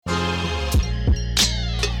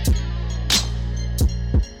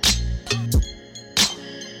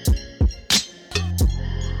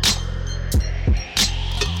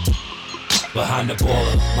behind the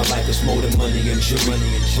baller. My life is more than money and jewelry.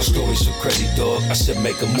 My story's so crazy, dog. I said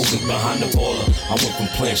make a movie behind the baller. I went from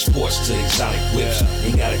playing sports to exotic whips.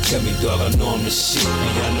 Ain't gotta tell me, dog. I know I'm the shit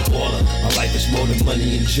behind the baller. My life is more than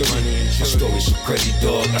money and jewelry. My story's so crazy,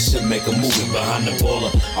 dog. I said make a movie behind the baller.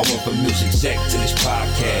 I went from music exec to this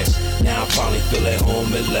podcast. Now I finally feel at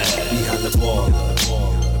home at last. Behind the baller.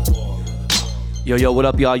 Yo, what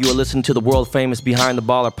up, y'all? You are listening to the world famous Behind the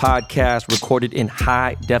Baller podcast, recorded in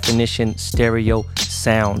high definition stereo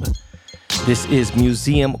sound. This is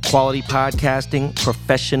museum quality podcasting,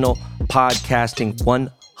 professional podcasting,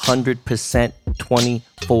 100%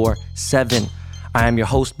 24/7. I am your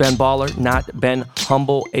host, Ben Baller, not Ben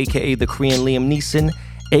Humble, aka the Korean Liam Neeson,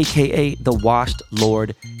 aka the Washed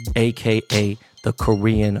Lord, aka the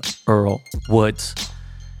Korean Earl Woods.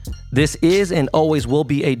 This is and always will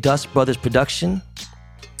be a Dust Brothers production.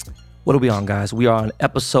 What are we on, guys? We are on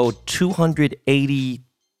episode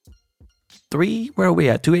 283. Where are we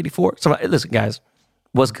at? 284? Listen, guys,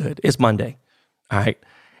 what's good? It's Monday. All right.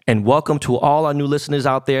 And welcome to all our new listeners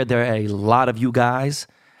out there. There are a lot of you guys,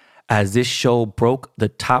 as this show broke the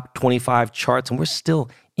top 25 charts, and we're still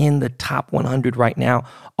in the top 100 right now.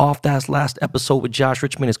 Off that last episode with Josh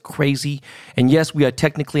Richmond is crazy. And yes, we are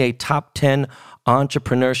technically a top 10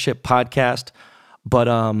 entrepreneurship podcast, but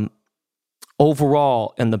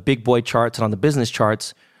overall in the big boy charts and on the business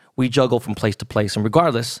charts, we juggle from place to place. And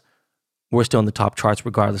regardless, we're still in the top charts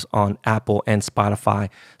regardless on Apple and Spotify.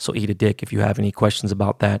 So eat a dick if you have any questions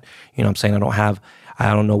about that. You know what I'm saying? I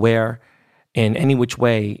don't know where, in any which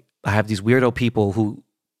way, I have these weirdo people who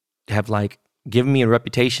have like given me a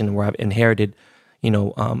reputation where I've inherited,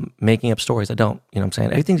 making up stories. I don't, you know what I'm saying?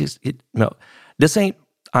 Everything just, this ain't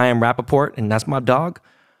I Am Rappaport, and that's my dog,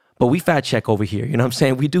 but we fact check over here, you know what I'm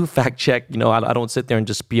saying? We do fact check, I don't sit there and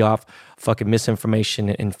just spew off fucking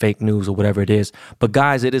misinformation and fake news or whatever it is. But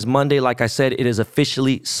guys, it is Monday. Like I said, it is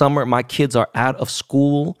officially summer. My kids are out of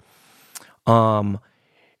school.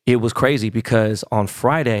 It was crazy because on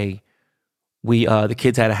Friday, the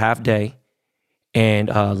kids had a half day, and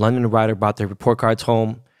London and Ryder brought their report cards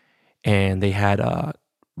home, and they had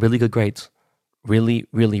really good grades. Really,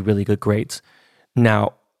 really, really good grades.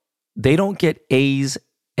 Now, they don't get A's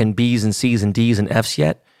and B's and C's and D's and F's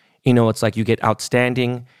yet. It's like you get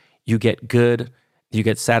outstanding, you get good, you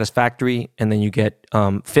get satisfactory, and then you get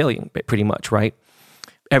failing, pretty much, right?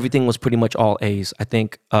 Everything was pretty much all A's. I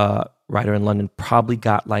think Ryder in London probably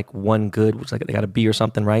got like one good, which like they got a B or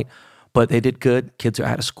something, right? But they did good. Kids are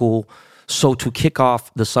out of school. So to kick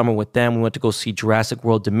off the summer with them, we went to go see Jurassic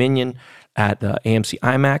World Dominion at the AMC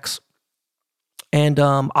IMAX. And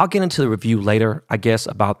I'll get into the review later, I guess,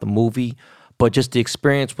 about the movie. But just the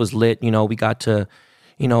experience was lit. We got to,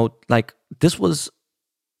 this wasn't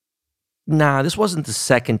the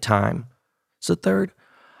second time. It's the third.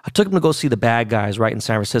 I took him to go see The Bad Guys right in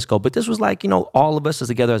San Francisco. But this was like, all of us as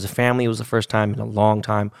together as a family. It was the first time in a long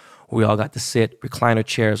time where we all got to sit, recliner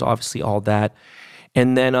chairs, obviously all that.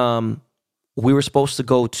 And then we were supposed to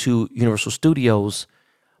go to Universal Studios,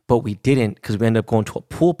 but we didn't because we ended up going to a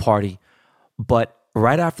pool party. But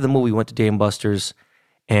right after the movie, we went to Dave & Buster's,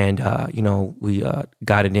 and we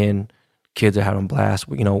got it in. Kids are having a blast.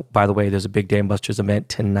 By the way, there's a big Dave & Buster's event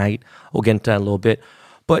tonight. We'll get into that in a little bit.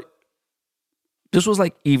 But this was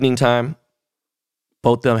like evening time.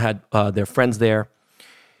 Both of them had their friends there,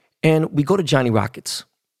 and we go to Johnny Rockets,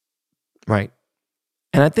 right?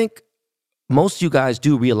 And I think most of you guys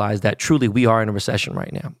do realize that truly we are in a recession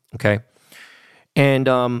right now, okay? And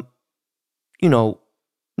no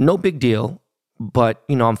big deal. But,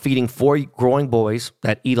 I'm feeding 4 growing boys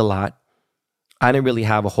that eat a lot. I didn't really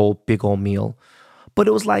have a whole big old meal. But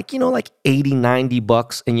it was like, like $80,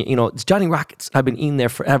 $90. And, it's Johnny Rockets. I've been eating there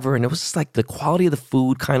forever. And it was just like the quality of the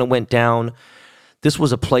food kind of went down. This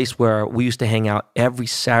was a place where we used to hang out every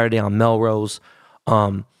Saturday on Melrose.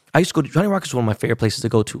 I used to go to Johnny Rockets was one of my favorite places to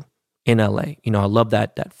go to in LA. I love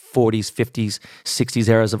that 40s, 50s, 60s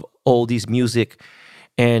eras of oldies music.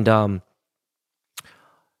 And,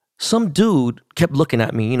 some dude kept looking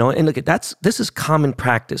at me, and look, this is common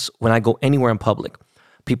practice when I go anywhere in public.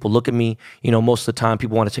 People look at me, most of the time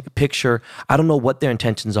people want to take a picture. I don't know what their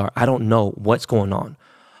intentions are. I don't know what's going on.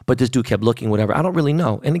 But this dude kept looking, whatever. I don't really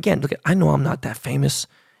know. And again, look, I know I'm not that famous.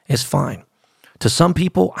 It's fine. To some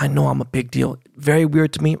people, I know I'm a big deal. Very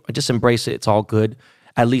weird to me. I just embrace it. It's all good.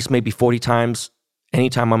 At least maybe 40 times,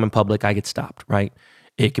 anytime I'm in public, I get stopped, right?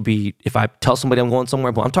 It could be if I tell somebody I'm going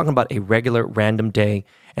somewhere, but I'm talking about a regular random day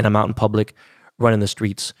and I'm out in public running the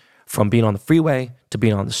streets, from being on the freeway to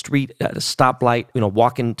being on the street at a stoplight,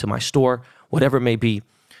 walking to my store, whatever it may be.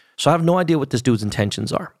 So I have no idea what this dude's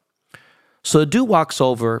intentions are. So the dude walks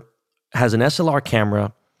over, has an SLR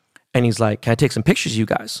camera, And he's like, can I take some pictures of you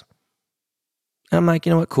guys? And I'm like,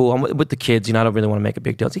 you know what, cool. I'm with the kids. I don't really want to make a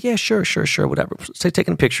big deal. It's like, yeah, sure, whatever. So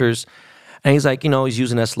taking pictures. And he's like, he's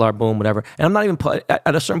using SLR, boom, whatever. And I'm not even,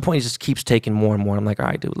 at a certain point, he just keeps taking more and more. I'm like, all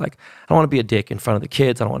right, dude, like, I don't want to be a dick in front of the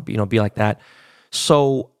kids. I don't want to be like that.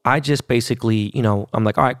 So I just basically, I'm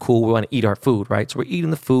like, all right, cool. We want to eat our food, right? So we're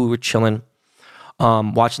eating the food, we're chilling,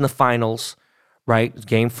 watching the finals, right?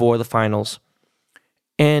 Game 4 of the finals.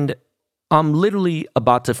 And I'm literally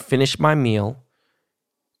about to finish my meal.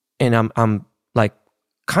 And I'm like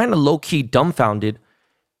kind of low-key dumbfounded.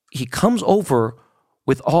 He comes over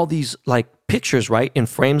with all these like pictures, right, in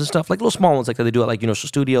frames and stuff, like little small ones, like that they do at like Universal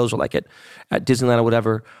Studios or like at Disneyland or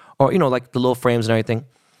whatever, or like the little frames and everything.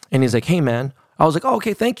 And he's like, hey man, I was like, oh,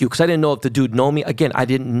 okay, thank you, because I didn't know if the dude know me. Again, I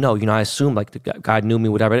didn't know, I assumed like the guy knew me,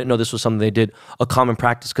 whatever. I didn't know this was something they did a common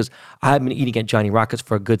practice, because I had been eating at Johnny Rockets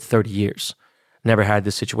for a good 30 years. Never had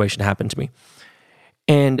this situation happen to me.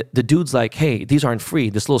 And the dude's like, hey, these aren't free.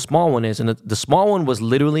 This little small one is. And the small one was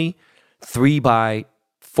literally 3 by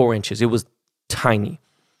 4 inches. It was tiny.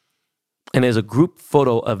 And there's a group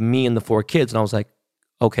photo of me and the 4 kids. And I was like,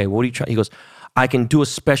 okay, what are you trying? He goes, I can do a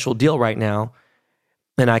special deal right now.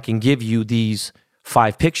 And I can give you these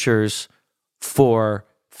 5 pictures for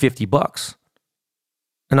 $50.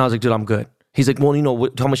 And I was like, dude, I'm good. He's like, well,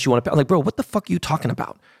 how much you want to pay? I'm like, bro, what the fuck are you talking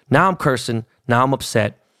about? Now I'm cursing. Now I'm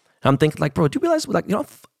upset. And I'm thinking like, bro, do you realize, like,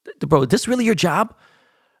 bro, is this really your job?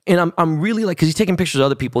 And I'm really like, because he's taking pictures of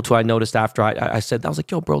other people too. I noticed after I said that, I was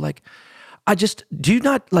like, yo, bro, like, are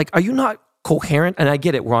you not coherent? And I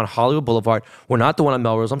get it. We're on Hollywood Boulevard. We're not the one on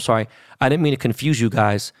Melrose. I'm sorry. I didn't mean to confuse you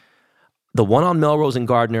guys. The one on Melrose and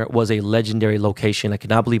Gardner was a legendary location. I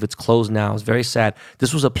cannot believe it's closed now. It's very sad.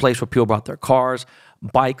 This was a place where people brought their cars,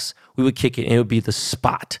 bikes. We would kick it, and it would be the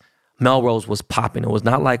spot. Melrose was popping. It was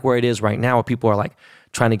not like where it is right now, where people are like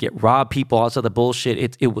trying to get robbed people, all this other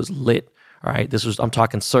bullshit. It was lit. All right. I'm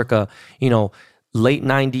talking circa, late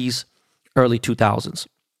 90s, early 2000s.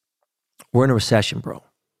 We're in a recession, bro.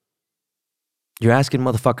 You're asking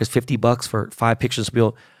motherfuckers $50 for 5 pictures of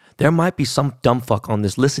people. There might be some dumb fuck on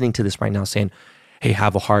this listening to this right now saying, hey,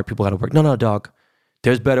 have a heart, people got to work. No, dog.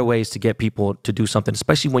 There's better ways to get people to do something,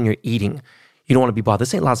 especially when you're eating. You don't want to be bothered.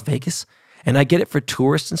 This ain't Las Vegas. And I get it for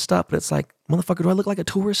tourists and stuff, but it's like, motherfucker, do I look like a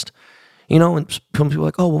tourist? And people are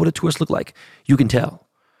like, oh, well, what do tourists look like? You can tell.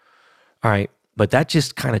 All right. But that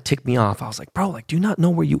just kind of ticked me off. I was like, bro, like, do you not know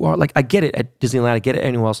where you are? Like, I get it at Disneyland. I get it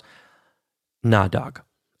anywhere else. Nah, dog.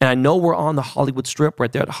 And I know we're on the Hollywood Strip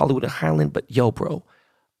right there at Hollywood and Highland, but yo, bro,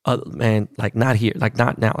 man, like not here, like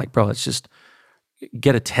not now. Like, bro, it's just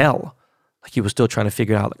get a tell. Like he was still trying to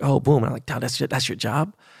figure it out. Like, oh, boom. And I'm like, damn, that's your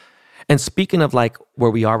job. And speaking of like where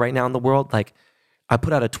we are right now in the world, like I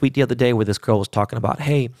put out a tweet the other day where this girl was talking about,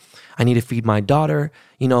 hey, I need to feed my daughter.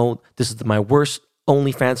 This is my worst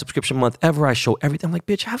OnlyFans subscription month ever. I show everything. I'm like,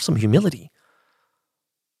 bitch, have some humility.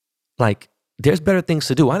 Like, there's better things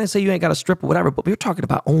to do. I didn't say you ain't got a strip or whatever, but we were talking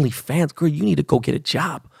about OnlyFans. Girl, you need to go get a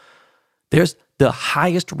job. There's the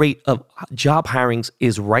highest rate of job hirings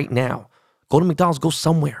is right now. Go to McDonald's, go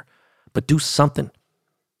somewhere, but do something.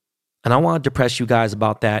 And I want to depress you guys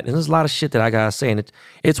about that. And there's a lot of shit that I got to say. And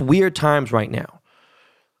it's weird times right now.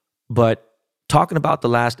 But talking about the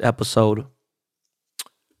last episode,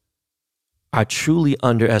 I truly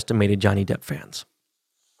underestimated Johnny Depp fans.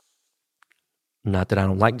 Not that I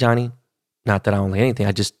don't like Johnny. Not that I don't like anything.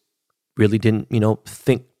 I just really didn't,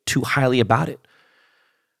 think too highly about it.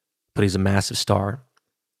 But he's a massive star.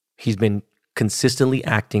 He's been consistently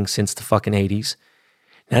acting since the fucking 80s.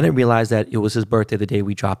 And I didn't realize that it was his birthday the day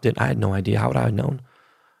we dropped it. I had no idea. How would I have known?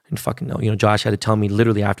 I didn't fucking know. Josh had to tell me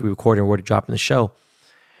literally after we recorded and we're dropping the show.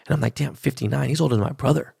 And I'm like, damn, 59. He's older than my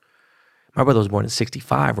brother. My brother was born in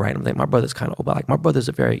 65, right? I'm like, my brother's kind of old. But like, my brother's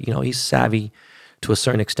a very, he's savvy to a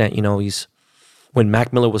certain extent. He's, when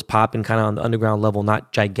Mac Miller was popping kind of on the underground level,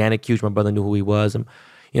 not gigantic, huge, my brother knew who he was. And,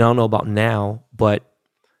 I don't know about now, but,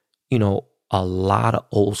 a lot of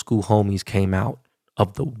old school homies came out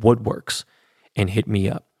of the woodworks and hit me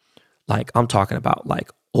up. Like, I'm talking about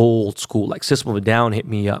like old school, like System of a Down hit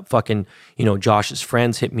me up. Fucking, Josh's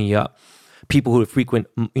friends hit me up. People who would frequent,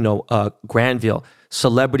 Granville,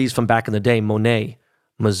 celebrities from back in the day, Monet,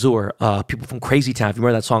 Mazur, people from Crazy Town. If you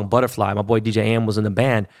remember that song Butterfly, my boy DJ Am was in the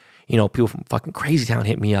band. People from fucking Crazy Town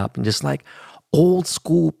hit me up, and just like old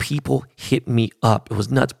school people hit me up. It was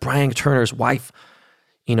nuts. Brian Turner's wife,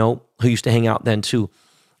 who used to hang out then too.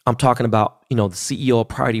 I'm talking about, the CEO of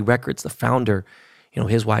Priority Records, the founder,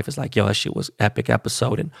 his wife is like, yo, that shit was epic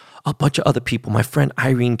episode. And a bunch of other people, my friend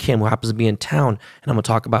Irene Kim, who happens to be in town, and I'm gonna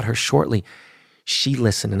talk about her shortly. she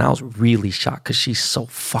listened, and I was really shocked because she's so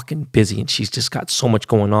fucking busy and she's just got so much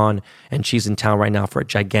going on. And she's in town right now for a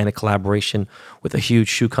gigantic collaboration with a huge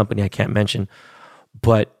shoe company I can't mention.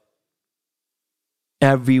 But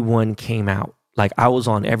everyone came out. Like, I was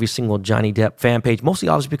on every single Johnny Depp fan page, mostly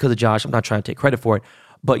obviously because of Josh. I'm not trying to take credit for it.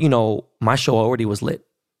 But, you know, my show already was lit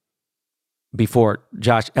before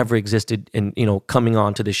Josh ever existed and, you know, coming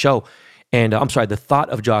on to the show. And I'm sorry, the thought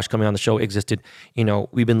of Josh coming on the show existed. You know,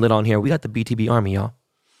 we've been lit on here. We got the BTB Army, y'all.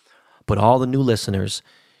 But all the new listeners,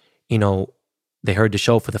 you know, they heard the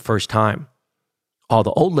show for the first time. All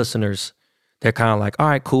the old listeners, they're kind of like, all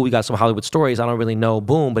right, cool. We got some Hollywood stories. I don't really know.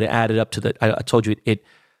 Boom. But it added up to I told you, it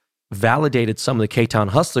validated some of the K-Town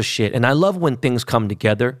Hustler shit. And I love when things come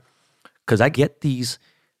together because I get these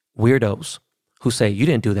weirdos who say, you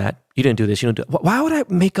didn't do that. You didn't do this. You didn't do it. Why would I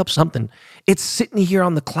make up something? It's sitting here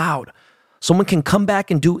on the cloud. Someone can come back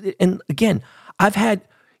and do it. And again, I've had,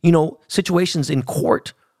 you know, situations in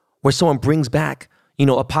court where someone brings back, you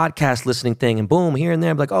know, a podcast listening thing and boom, here and there.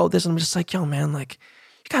 I'm like, oh, this. And I'm just like, yo, man, like,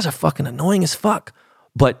 you guys are fucking annoying as fuck.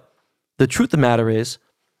 But the truth of the matter is,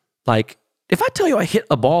 like, if I tell you I hit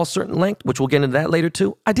a ball a certain length, which we'll get into that later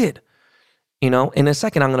too, I did. You know, in a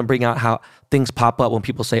second, I'm going to bring out how things pop up when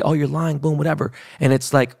people say, oh, you're lying, boom, whatever. And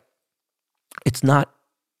it's like, it's not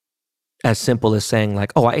as simple as saying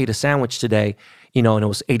like, oh, I ate a sandwich today, you know, and it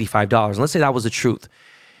was $85. And let's say that was the truth.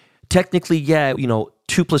 Technically, yeah, you know,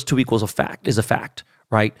 2 + 2 = a fact,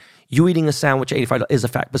 right? You eating a sandwich at $85 is a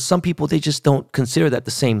fact. But some people, they just don't consider that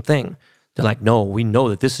the same thing. They're like, no, we know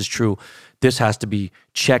that this is true. This has to be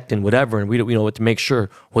checked and whatever. And we know what to make sure.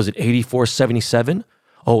 Was it $84.77?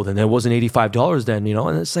 Oh, then there wasn't $85 then, you know?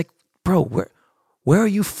 And it's like, bro, where are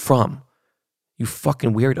you from? You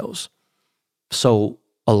fucking weirdos. So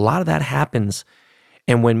a lot of that happens.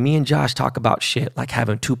 And when me and Josh talk about shit, like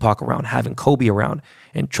having Tupac around, having Kobe around,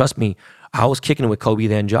 and trust me, I was kicking it with Kobe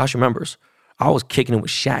then. Josh remembers. I was kicking it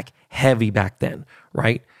with Shaq heavy back then,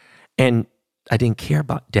 right? And I didn't care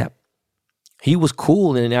about Depp. He was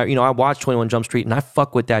cool. And, you know, I watched 21 Jump Street and I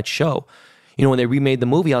fuck with that show. You know, when they remade the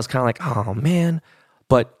movie, I was kind of like, oh, man.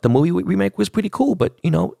 But the movie remake was pretty cool. But,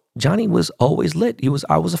 you know, Johnny was always lit.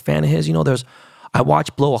 I was a fan of his. You know, I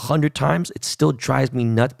watched Blow 100 times. It still drives me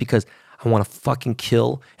nuts because I want to fucking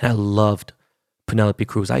kill. And I loved Penelope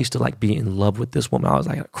Cruz. I used to like be in love with this woman. I was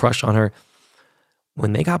like a crush on her.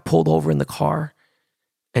 When they got pulled over in the car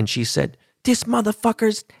and she said, this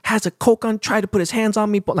motherfucker has a coke on, tried to put his hands on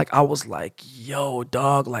me. But like, I was like, yo,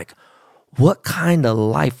 dog, like what kind of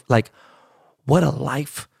life? Like, what a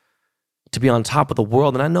life to be on top of the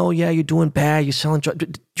world. And I know, yeah, you're doing bad. You're selling drugs.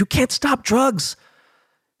 You can't stop drugs.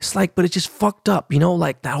 It's like, but it just fucked up, you know,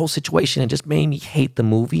 like that whole situation. It just made me hate the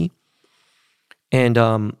movie. And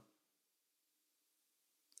I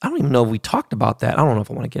don't even know if we talked about that. I don't know if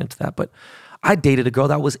I want to get into that, but I dated a girl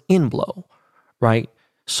that was in Blow, right?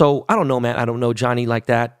 So I don't know, man. I don't know Johnny like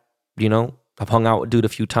that. You know, I've hung out with dude a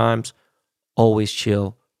few times. Always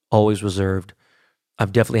chill, always reserved.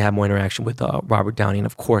 I've definitely had more interaction with Robert Downey and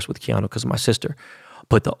of course with Keanu because of my sister.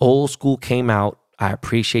 But the old school came out. I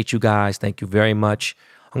appreciate you guys. Thank you very much.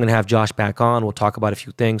 I'm going to have Josh back on. We'll talk about a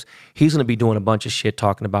few things. He's going to be doing a bunch of shit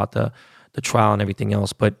talking about the trial and everything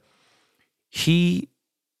else. But he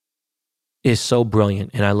is so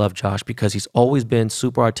brilliant. And I love Josh because he's always been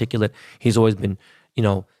super articulate. He's always been, you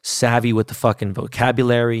know, savvy with the fucking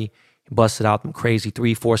vocabulary. He busted out them crazy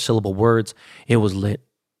 3-4 syllable words. It was lit.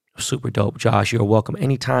 Super dope. Josh, you're welcome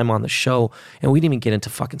anytime on the show. And we didn't even get into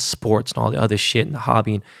fucking sports and all the other shit and the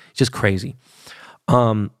hobby. And it's just crazy.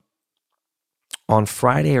 On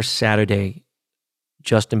Friday or Saturday,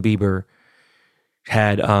 Justin Bieber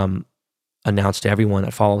had announced to everyone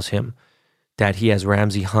that follows him that he has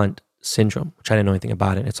Ramsay Hunt syndrome, which I didn't know anything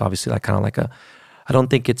about it. It's obviously like kind of like I don't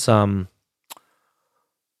think it's the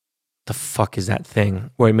fuck is that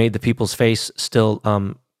thing where it made the people's face still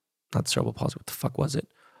not cerebral palsy. What the fuck was it?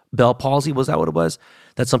 Bell palsy, was that what it was?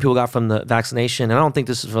 That some people got from the vaccination. And I don't think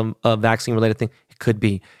this is from a vaccine related thing. It could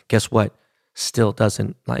be. Guess what? Still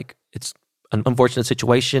doesn't, like, it's an unfortunate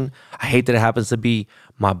situation. I hate that it happens to be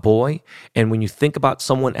my boy. And when you think about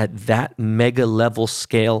someone at that mega level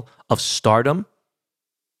scale of stardom,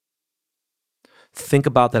 think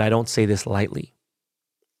about that. I don't say this lightly.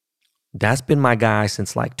 That's been my guy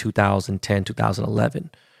since like 2010,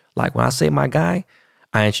 2011. Like when I say my guy,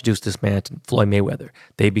 I introduced this man to Floyd Mayweather.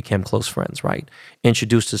 They became close friends, right?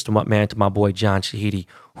 Introduced this to my boy John Shahidi,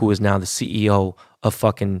 who is now the CEO of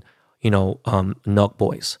fucking, Nelk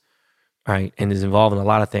Boys, right? And is involved in a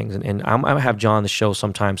lot of things. And I'm going to have John on the show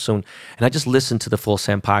sometime soon. And I just listened to the Full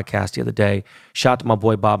Send podcast the other day. Shout out to my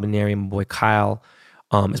boy Bob Maneri and my boy Kyle.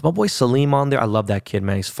 Is my boy Salim on there? I love that kid,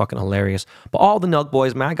 man. He's fucking hilarious. But all the Nelk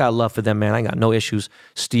boys, man, I got love for them, man. I got no issues.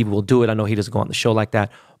 Steve will do it. I know he doesn't go on the show like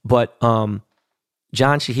that. But John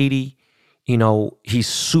Shahidi, you know, he's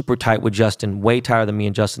super tight with Justin, way tighter than me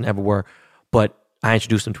and Justin ever were. But I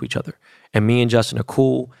introduced them to each other. And me and Justin are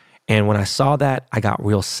cool. And when I saw that, I got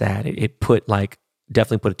real sad. It put like,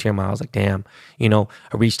 definitely put a tear in my eye. I was like, damn, you know,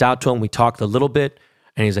 I reached out to him. We talked a little bit.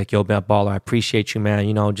 And he's like, yo, Bad Baller, I appreciate you, man.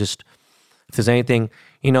 You know, just if there's anything,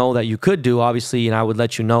 you know, that you could do, obviously, and I would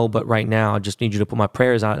let you know. But right now, I just need you to put my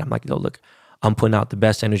prayers out. I'm like, yo, look, I'm putting out the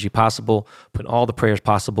best energy possible, putting all the prayers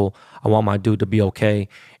possible. I want my dude to be okay.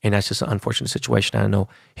 And that's just an unfortunate situation. I know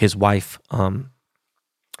his wife,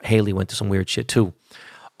 Haley, went through some weird shit too.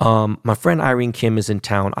 My friend Irene Kim is in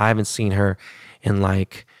town. I haven't seen her in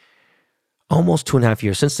like almost 2.5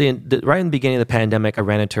 years. Since right in the beginning of the pandemic, I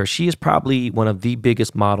ran into her. She is probably one of the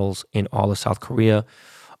biggest models in all of South Korea.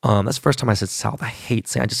 That's the first time I said South. I hate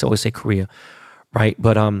saying, I just always say Korea, right?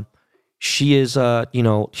 But she is you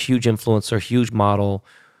know, huge influencer, huge model.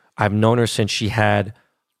 I've known her since she had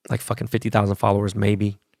like fucking 50,000 followers,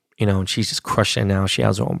 maybe, you know, and she's just crushing now. She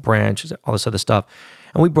has her own brand, she's all this other stuff.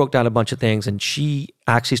 And we broke down a bunch of things, and she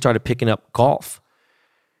actually started picking up golf.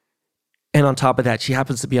 And on top of that, she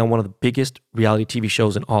happens to be on one of the biggest reality TV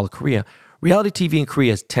shows in all of Korea. Reality TV in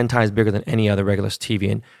Korea is 10 times bigger than any other regular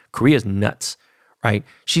TV, and Korea is nuts, right?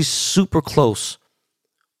 She's super close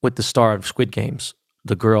with the star of Squid Games,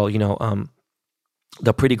 the girl, you know,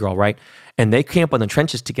 the pretty girl, right? And they camp on the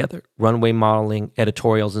trenches together, runway modeling,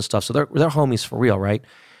 editorials and stuff. So they're homies for real, right?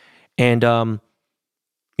 And,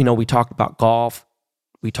 you know, we talked about golf.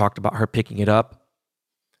 We talked about her picking it up.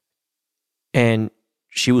 And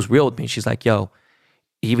she was real with me. She's like, yo,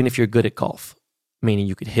 even if you're good at golf, meaning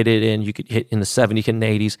you could hit it in, you could hit in the 70s, hit in the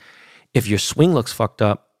 80s, if your swing looks fucked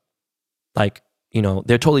up, like, you know,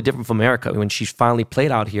 they're totally different from America. When she finally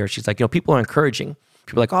played out here, she's like, you know, people are encouraging.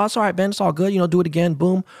 People are like, oh, it's all right, Ben, it's all good. You know, do it again,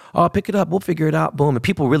 boom. Oh, pick it up, we'll figure it out, boom. And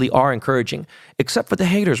people really are encouraging, except for the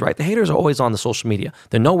haters, right? The haters are always on the social media.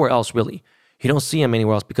 They're nowhere else, really. You don't see them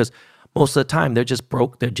anywhere else because most of the time they're just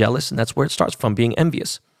broke, they're jealous, and that's where it starts from, being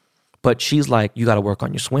envious. But she's like, you got to work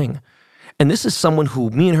on your swing. And this is someone who,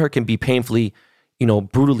 me and her can be painfully, you know,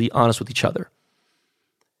 brutally honest with each other.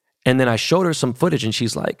 And then I showed her some footage and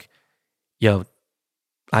she's like, yo,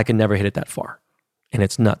 I can never hit it that far. And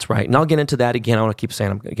it's nuts, right? And I'll get into that again. I want to keep saying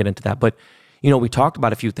I'm going to get into that. But, you know, we talked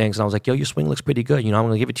about a few things and I was like, yo, your swing looks pretty good. You know, I'm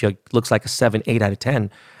going to give it to you. It looks like a 7, 8 out of 10.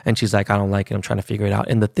 And she's like, I don't like it. I'm trying to figure it out.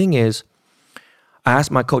 And the thing is, I asked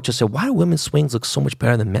my coach, I said, why do women's swings look so much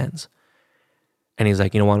better than men's? And he's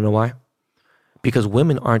like, you want to know why? Because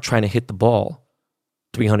women aren't trying to hit the ball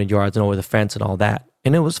 300 yards and over the fence and all that.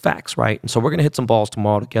 And it was facts, right? And so we're going to hit some balls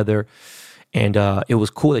tomorrow together. And it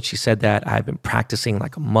was cool that she said that. I've been practicing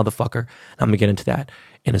like a motherfucker. I'm going to get into that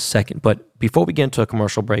in a second. But before we get into a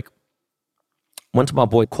commercial break, went to my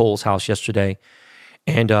boy Cole's house yesterday.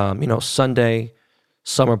 And, you know, Sunday,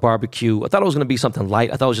 summer barbecue. I thought it was going to be something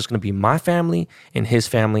light. I thought it was just going to be my family and his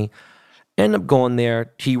family. Ended up going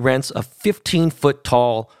there. He rents a 15-foot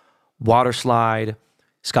tall water slide.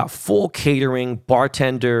 It's got full catering,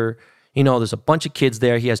 bartender. You know, there's a bunch of kids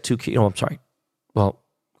there. He has 2 kids. I'm sorry. Well,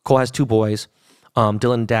 Cole has 2 boys,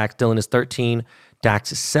 Dylan and Dax. Dylan is 13.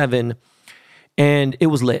 Dax is 7. And it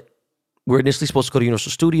was lit. We were initially supposed to go to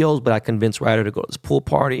Universal Studios, but I convinced Ryder to go to this pool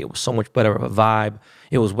party. It was so much better of a vibe.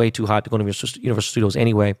 It was way too hot to go to Universal Studios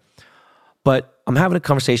anyway. But I'm having a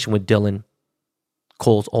conversation with Dylan,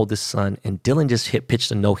 Cole's oldest son, and Dylan just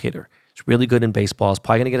pitched a no-hitter. He's really good in baseball. He's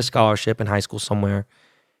probably going to get a scholarship in high school somewhere.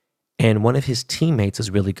 And one of his teammates is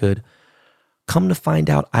really good. Come to find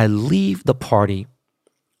out, I leave the party.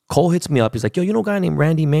 Cole hits me up. He's like, yo, you know a guy named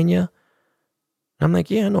Randy Mania? And I'm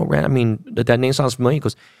like, yeah, I know Randy. I mean, that name sounds familiar. He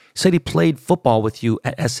goes, he said he played football with you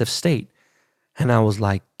at SF State. And I was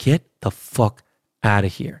like, get the fuck out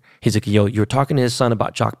of here. He's like, yo, you're talking to his son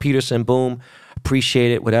about Jock Peterson. Boom.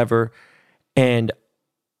 Appreciate it, whatever. And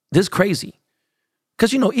this is crazy.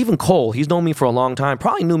 Because, you know, even Cole, he's known me for a long time.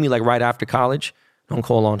 Probably knew me like right after college. Known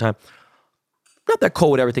Cole a long time. Not that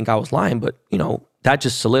Cole would ever think I was lying, but, you know, that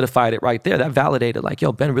just solidified it right there. That validated like,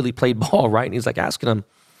 yo, Ben really played ball, right? And he's like asking him.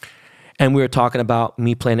 And we were talking about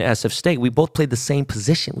me playing at SF State. We both played the same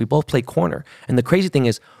position. We both played corner. And the crazy thing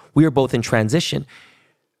is, we were both in transition.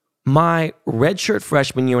 My redshirt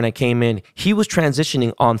freshman year when I came in, he was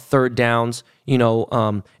transitioning on third downs. You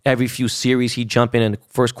know, every few series he'd jump in the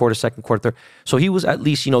first quarter, second quarter, third. So he was at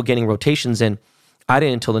least, you know, getting rotations in. I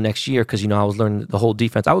didn't until the next year because, you know, I was learning the whole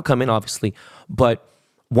defense. I would come in, obviously. But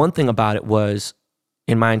one thing about it was,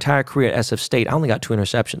 in my entire career at SF State, I only got 2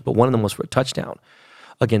 interceptions, but one of them was for a touchdown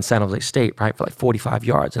against San Jose State, right, for like 45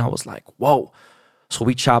 yards. And I was like, whoa. So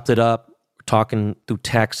we chopped it up, talking through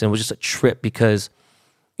text, and it was just a trip because,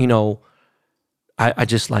 you know, I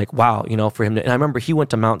just like, wow, you know, for him to, and I remember he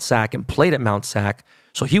went to Mount Sac and played at Mount Sac.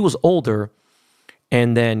 So he was older,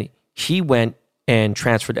 and then he went and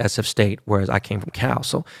transferred to SF State, whereas I came from Cal.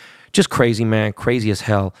 So just crazy, man, crazy as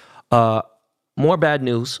hell. More bad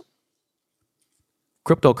news.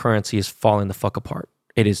 Cryptocurrency is falling the fuck apart.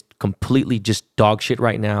 It is completely just dog shit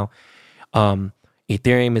right now.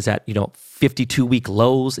 Ethereum is at, 52-week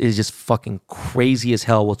lows. It is just fucking crazy as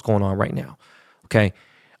hell what's going on right now. Okay.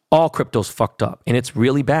 All crypto's fucked up and it's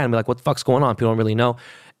really bad. I'm like, what the fuck's going on? People don't really know.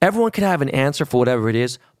 Everyone could have an answer for whatever it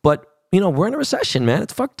is, but we're in a recession, man.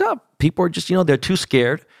 It's fucked up. People are just, they're too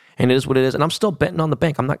scared and it is what it is. And I'm still betting on the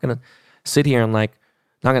bank. I'm not going to sit here and not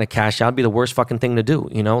going to cash out. It'd be the worst fucking thing to do.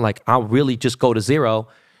 I'll really just go to zero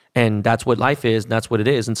and that's what life is. And that's what it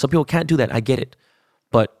is. And some people can't do that. I get it.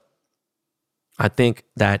 But I think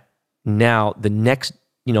that now the next,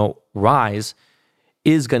 rise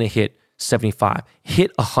is going to hit 75,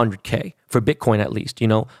 hit 100K for Bitcoin at least.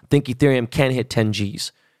 I think Ethereum can hit 10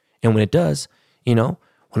 Gs. And when it does, what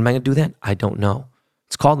am I going to do then? I don't know.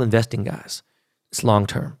 It's called investing, guys. It's long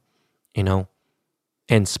term,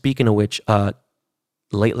 And speaking of which,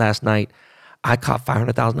 late last night, I caught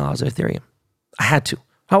 $500,000 of Ethereum. I had to.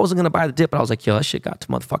 I wasn't going to buy the dip, but I was like, yo, that shit got to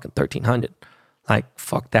motherfucking 1,300. Like,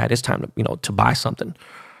 fuck that. It's time to, to buy something.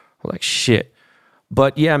 I'm like, shit.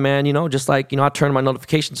 But yeah, man, just like, I turned my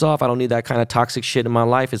notifications off. I don't need that kind of toxic shit in my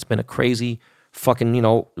life. It's been a crazy fucking,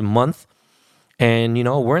 month. And,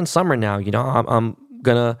 we're in summer now. I'm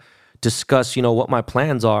going to discuss, what my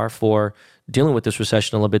plans are for dealing with this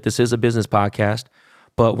recession a little bit. This is a business podcast,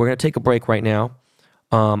 but we're going to take a break right now.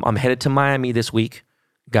 I'm headed to Miami this week,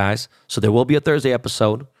 guys. So there will be a Thursday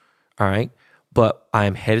episode. All right. But I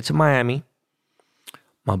am headed to Miami.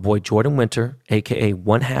 My boy Jordan Winter, a.k.a.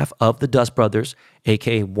 one half of the Dust Brothers,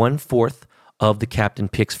 a.k.a. 1/4 of the Captain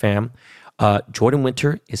Picks fam. Jordan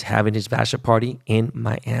Winter is having his bachelor party in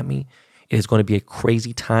Miami. It is going to be a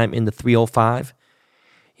crazy time in the 305.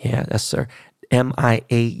 Yeah, that's sir. MIA,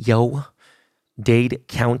 yo. Dade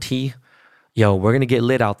County. Yo, we're going to get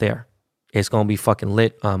lit out there. It's going to be fucking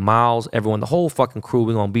lit. Miles, everyone, the whole fucking crew,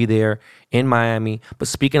 we're going to be there in Miami. But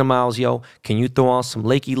speaking of Miles, yo, can you throw on some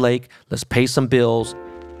Lakey Lake? Let's pay some bills.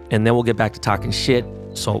 And then we'll get back to talking shit.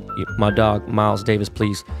 So my dog, Miles Davis,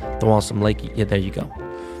 please throw on some Lakey. Yeah, there you go.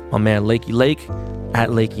 My man, Lakey Lake, at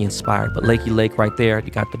Lakey Inspired. But Lakey Lake right there,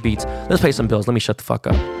 you got the beats. Let's pay some bills. Let me shut the fuck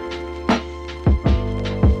up.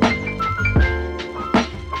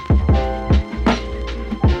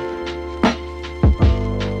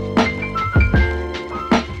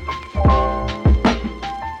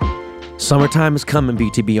 Summertime is coming,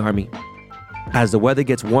 BTB Army. As the weather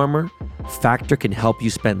gets warmer, Factor can help you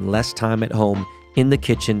spend less time at home in the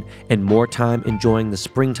kitchen and more time enjoying the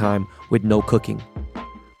springtime with no cooking,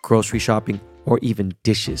 grocery shopping, or even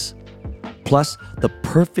dishes. Plus, the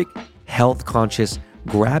perfect health-conscious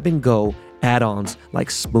grab-and-go add-ons like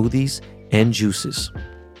smoothies and juices.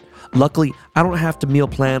 Luckily, I don't have to meal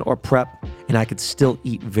plan or prep, and I can still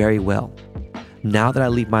eat very well. Now that I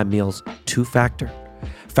leave my meals to Factor,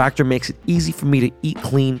 Factor makes it easy for me to eat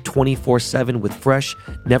clean 24/7 with fresh,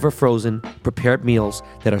 never frozen, prepared meals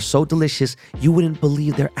that are so delicious you wouldn't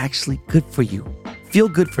believe they're actually good for you. Feel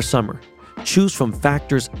good for summer. Choose from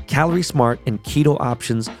Factor's Calorie Smart and Keto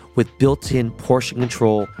options with built-in portion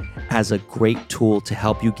control as a great tool to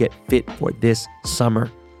help you get fit for this summer.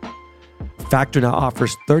 Factor now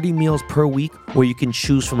offers 30 meals per week where you can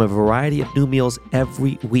choose from a variety of new meals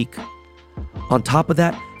every week. On top of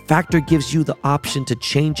that, Factor gives you the option to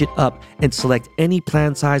change it up and select any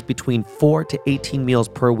plan size between 4 to 18 meals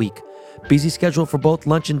per week. Busy schedule for both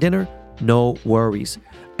lunch and dinner? No worries.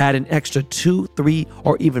 Add an extra 2, 3,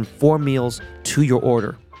 or even 4 meals to your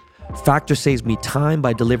order. Factor saves me time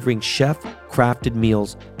by delivering chef-crafted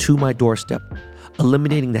meals to my doorstep,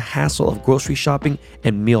 eliminating the hassle of grocery shopping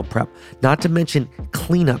and meal prep, not to mention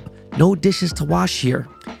cleanup. No dishes to wash here.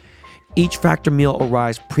 Each Factor meal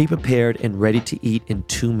arrives pre-prepared and ready to eat in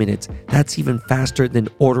 2 minutes. That's even faster than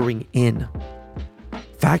ordering in.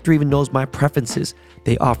 Factor even knows my preferences.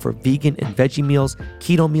 They offer vegan and veggie meals,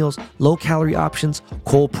 keto meals, low-calorie options,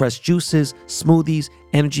 cold-pressed juices, smoothies,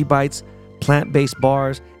 energy bites, plant-based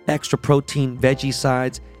bars, extra protein veggie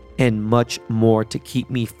sides, and much more to keep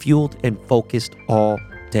me fueled and focused all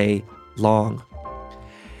day long.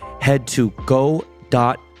 Head to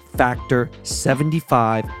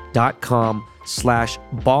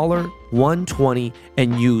go.factor75.com/baller120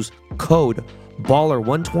 and use code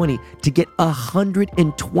baller120 to get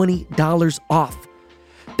 $120 off.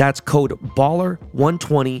 That's code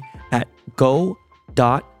baller120 at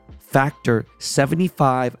go.factor75.com/baller120.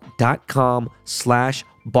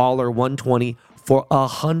 factor75.com/baller120 for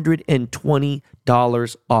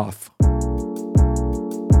 $120 off.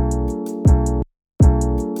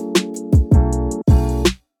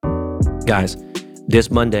 Guys, this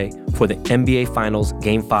Monday for the NBA Finals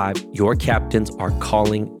Game 5, your captains are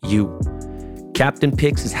calling you. Captain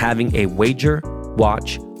Picks is having a wager,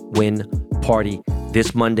 watch, win party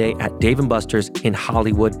this Monday at Dave & Buster's in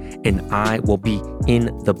Hollywood, and I will be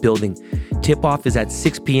in the building. Tip-off is at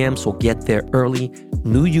 6 p.m., so get there early.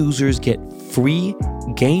 New users get free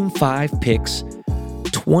Game 5 picks,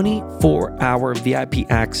 24-hour VIP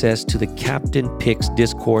access to the Captain Picks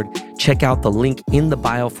Discord. Check out the link in the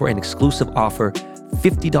bio for an exclusive offer,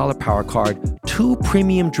 $50 power card, 2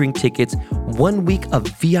 premium drink tickets, 1 week of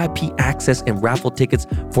VIP access and raffle tickets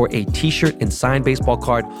for a t-shirt and signed baseball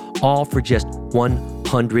card, all for just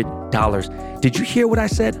 $100. Did you hear what I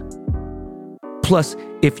said? Plus,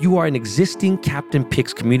 if you are an existing Captain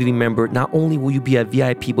Picks community member, not only will you be a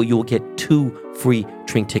VIP, but you will get 2 free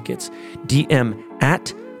drink tickets. DM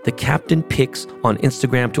at the Captain Picks on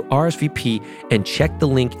Instagram to RSVP and check the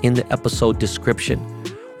link in the episode description.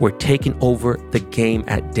 We're taking over the game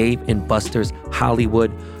at Dave & Buster's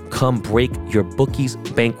Hollywood. Come break your bookies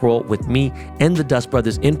bankroll with me and the Dust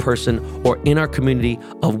Brothers in person or in our community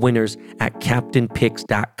of winners at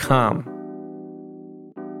CaptainPicks.com.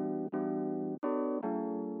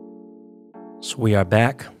 So we are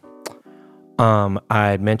back. I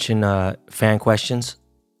had mentioned fan questions.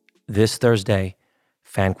 This Thursday,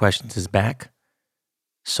 fan questions is back.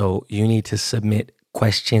 So you need to submit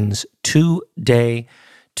questions today.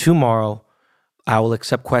 Tomorrow, I will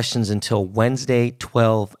accept questions until Wednesday,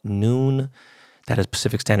 12 noon. That is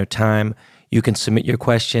Pacific Standard Time. You can submit your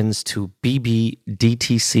questions to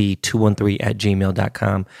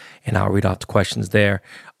bbdtc213@gmail.com, and I'll read off the questions there.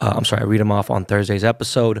 I read them off on Thursday's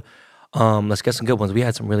episode. Let's get some good ones. We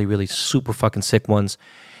had some really, really super fucking sick ones.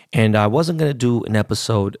 And I wasn't going to do an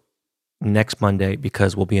episode next Monday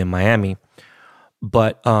because we'll be in Miami.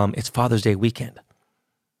 But it's Father's Day weekend.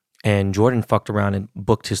 And Jordan fucked around and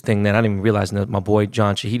booked his thing that I didn't even realize that my boy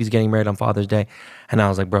John Shahidi's getting married on Father's Day. And I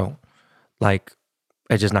was like, bro, like,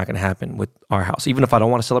 it's just not going to happen with our house. Even if I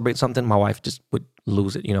don't want to celebrate something, my wife just would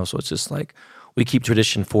lose it, you know? So it's just like, we keep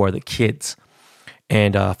tradition for the kids.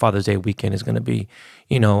 And Father's Day weekend is going to be,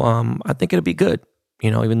 you know, I think it'll be good.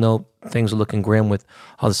 You know, even though things are looking grim with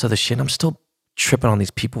all this other shit, I'm still tripping on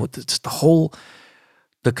these people with just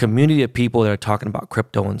the community of people that are talking about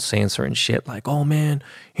crypto and saying certain shit like, oh man,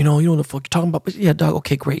 you know, you know what the fuck you're talking about. But yeah, dog,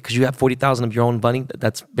 okay, great. Because you have 40,000 of your own money.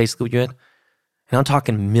 That's basically what you had. And I'm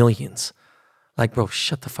talking millions. Like, bro,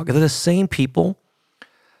 shut the fuck up. They're the same people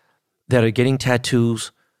that are getting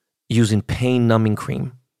tattoos using pain numbing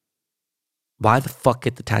cream. Why the fuck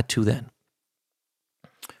get the tattoo then?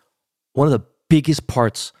 One of the biggest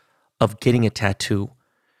parts of getting a tattoo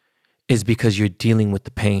is because you're dealing with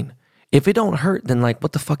the pain. If it don't hurt, then like,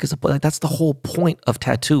 what the fuck is the point? Like, that's the whole point of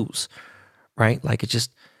tattoos, right? Like, it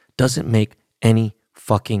just doesn't make any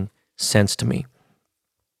fucking sense to me.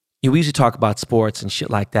 We usually talk about sports and shit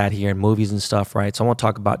like that here in movies and stuff, right? So I want to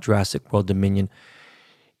talk about Jurassic World Dominion.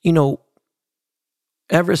 You know,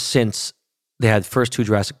 ever since they had the first 2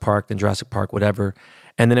 Jurassic Park, then Jurassic Park whatever,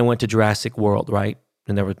 and then it went to Jurassic World, right?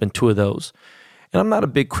 And there have been 2 of those. And I'm not a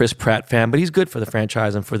big Chris Pratt fan, but he's good for the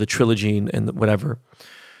franchise and for the trilogy and whatever.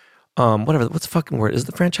 What's the fucking word? Is it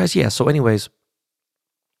the franchise? Yeah. So anyways,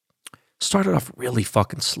 started off really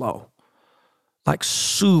fucking slow. Like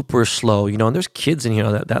super slow, you know, and there's kids in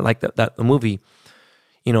here that like that the movie,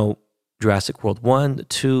 you know, Jurassic World 1,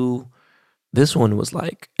 2, this one was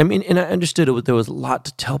like, I mean, and I understood there was a lot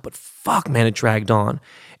to tell, but fuck, man, it dragged on.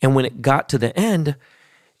 And when it got to the end,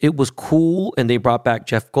 it was cool, and they brought back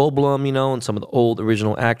Jeff Goldblum, you know, and some of the old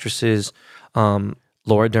original actresses,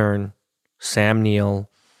 Laura Dern, Sam Neill,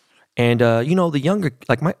 and you know, the younger,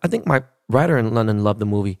 like I think my writer in London loved the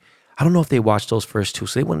movie. I don't know if they watched those first 2,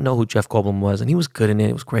 so they wouldn't know who Jeff Goldblum was, and he was good in it.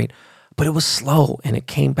 It was great, but it was slow, and it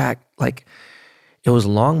came back like it was a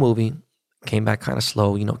long movie. Came back kind of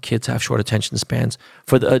slow. You know, kids have short attention spans.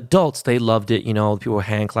 For the adults, they loved it. You know, people were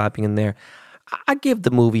hand clapping in there. I give the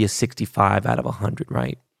movie a 65 out of 100,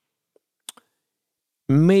 right?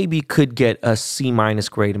 Maybe could get a C-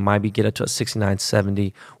 grade and maybe get it to a 69,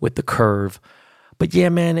 70 with the curve. But yeah,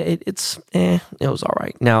 man, it was all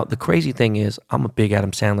right. Now, the crazy thing is, I'm a big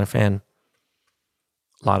Adam Sandler fan.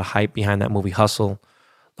 A lot of hype behind that movie, Hustle.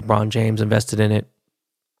 LeBron James invested in it.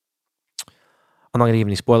 I'm not going to give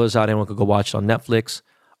any spoilers out. Anyone could go watch it on Netflix.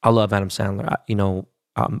 I love Adam Sandler.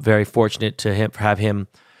 I'm very fortunate to have him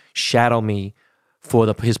shadow me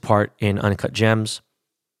for his part in Uncut Gems.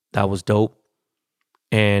 That was dope.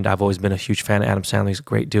 And I've always been a huge fan of Adam Sandler. He's a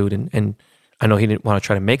great dude. And I know he didn't want to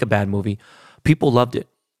try to make a bad movie. People loved it.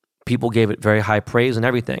 People gave it very high praise and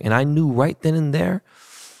everything. And I knew right then and there,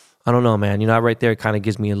 I don't know, man. Right there, it kind of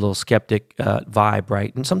gives me a little skeptic vibe,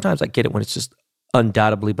 right? And sometimes I get it when it's just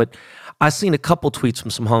undoubtedly. But I seen a couple tweets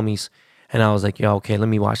from some homies, and I was like, yo, okay, let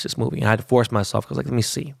me watch this movie. And I had to force myself. I was like, let me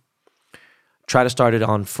see. Try to start it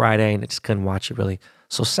on Friday, and I just couldn't watch it really.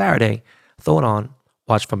 So Saturday, throw it on,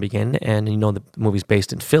 watch from beginning. And the movie's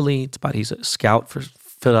based in Philly. It's about he's a scout for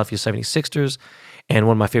Philadelphia 76ers. And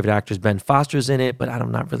one of my favorite actors, Ben Foster's in it, but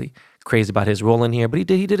I'm not really crazy about his role in here. But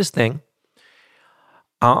he did his thing.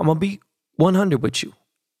 I'm going to be 100 with you.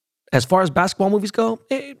 As far as basketball movies go,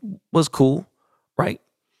 it was cool, right?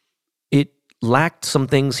 It lacked some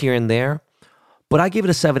things here and there, but I give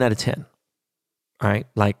it a 7 out of 10. All right?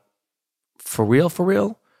 Like, for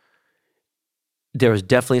real, there was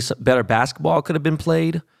definitely some better basketball could have been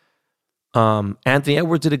played. Anthony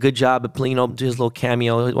Edwards did a good job at playing, did his little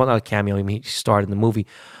cameo. Well, not a cameo, I mean, he starred in the movie.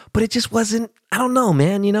 But it just wasn't, I don't know,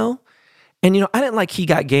 man, And, I didn't like He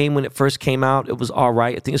Got Game when it first came out. It was all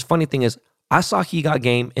right. I think the funny thing is, I saw He Got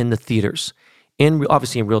Game in the theaters.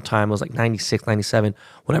 Obviously in real time, it was like 96, 97,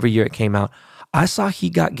 whatever year it came out. I saw He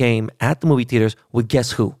Got Game at the movie theaters with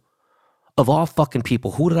guess who? Of all fucking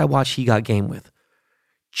people, who did I watch He Got Game with?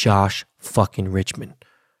 Josh fucking Richmond.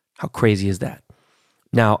 How crazy is that?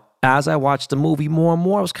 Now, as I watched the movie more and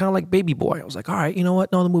more, I was kind of like baby boy. I was like, all right, you know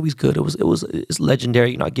what? No, the movie's good. It's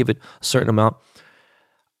legendary. I give it a certain amount.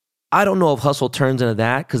 I don't know if Hustle turns into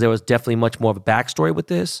that because there was definitely much more of a backstory with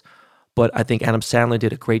this, but I think Adam Sandler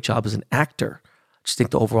did a great job as an actor. I just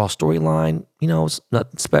think the overall storyline, it's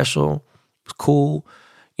nothing special. It was cool.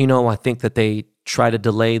 I think that they try to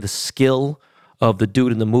delay the skill of the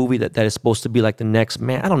dude in the movie that is supposed to be like the next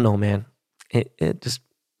man. I don't know, man. It just,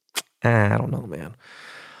 I don't know, man.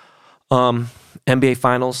 NBA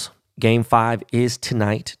Finals, Game 5 is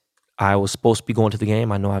tonight. I was supposed to be going to the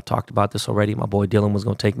game. I know I've talked about this already. My boy Dylan was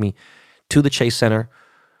going to take me to the Chase Center.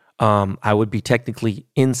 I would be technically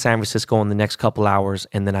in San Francisco in the next couple hours,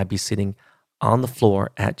 and then I'd be sitting on the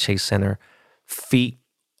floor at Chase Center, feet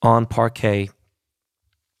on parquet,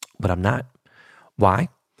 but I'm not. Why?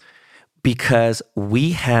 Because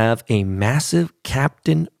we have a massive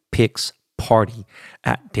Captain Picks party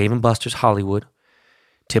at Dave & Buster's Hollywood.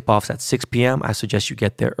 Tip-off's at 6 p.m. I suggest you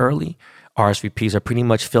get there early. RSVPs are pretty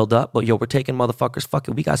much filled up, but we're taking motherfuckers. Fuck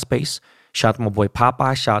it, we got space. Shout out to my boy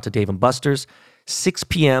Popeye. Shout out to Dave & Buster's. 6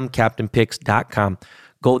 p.m. CaptainPicks.com.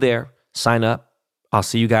 Go there, sign up. I'll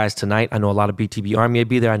see you guys tonight. I know a lot of BTB Army will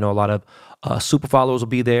be there. I know a lot of super followers will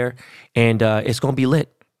be there, and it's going to be lit.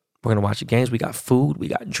 We're going to watch the games. We got food. We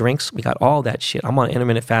got drinks. We got all that shit. I'm on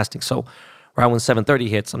intermittent fasting, so right when 7:30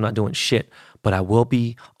 hits, I'm not doing shit. But I will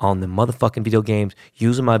be on the motherfucking video games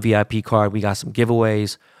using my VIP card. We got some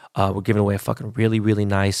giveaways. We're giving away a fucking really, really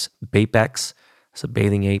nice Bapex. It's a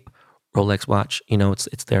bathing ape Rolex watch.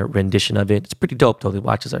 It's their rendition of it. It's pretty dope, though. The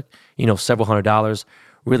watches are, several $100s.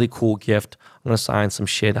 Really cool gift. I'm going to sign some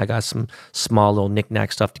shit. I got some small little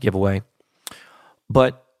knick-knack stuff to give away.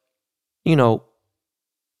 But,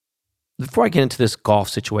 before I get into this golf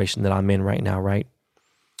situation that I'm in right now, right?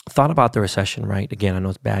 Thought about the recession, right? Again, I know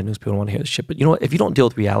it's bad news. People don't want to hear this shit. But you know what? If you don't deal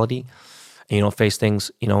with reality and you don't face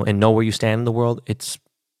things, and know where you stand in the world,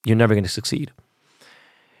 you're never going to succeed.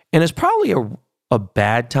 And it's probably a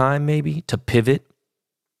bad time maybe to pivot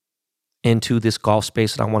into this golf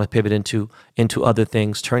space that I want to pivot into other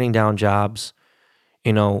things, turning down jobs,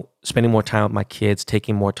 spending more time with my kids,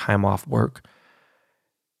 taking more time off work.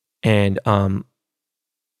 And, I'm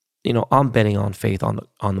betting on faith on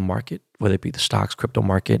the market, whether it be the stocks, crypto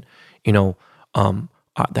market, the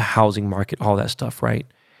housing market, all that stuff, right?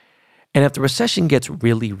 And if the recession gets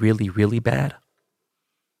really, really, really bad,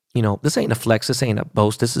 this ain't a flex, this ain't a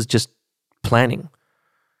boast, this is just planning.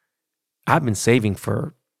 I've been saving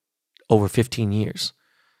for over 15 years.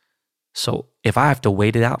 So if I have to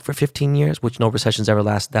wait it out for 15 years, which no recessions ever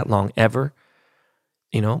last that long ever,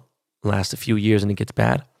 last a few years and it gets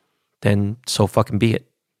bad, then so fucking be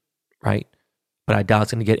it, right? But I doubt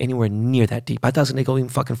it's going to get anywhere near that deep. I doubt it's going to go even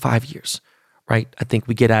fucking 5 years, right? I think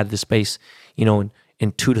we get out of this space,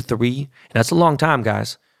 in 2 to 3, and that's a long time,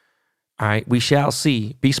 guys. All right, we shall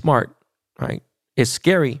see. Be smart, right? It's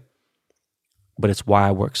scary, but it's why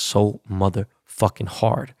I work so motherfucking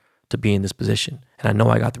hard to be in this position. And I know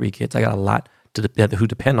I got 3 kids. I got a lot who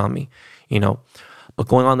depend on me, But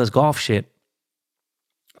going on this golf shit,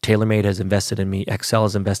 TaylorMade has invested in me. Excel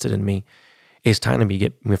has invested in me. It's time for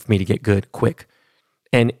me to get good quick.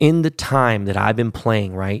 And in the time that I've been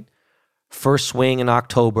playing, right? First swing in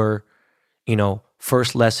October,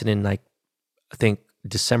 first lesson in I think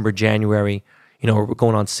December, January, we're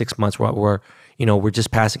going on 6 months. We're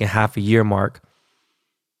just passing a half a year mark.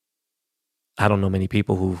 I don't know many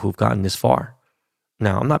people who've gotten this far.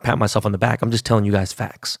 Now, I'm not patting myself on the back. I'm just telling you guys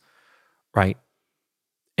facts, right?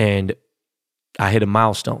 And I hit a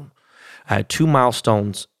milestone. I had 2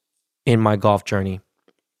 milestones in my golf journey.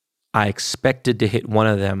 I expected to hit one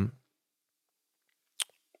of them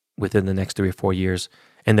within the next 3 or 4 years,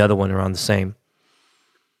 and the other one around the same.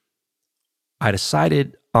 I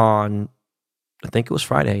decided on, I think it was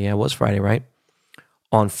Friday. Yeah, it was Friday, right?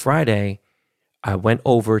 On Friday, I went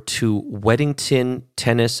over to Weddington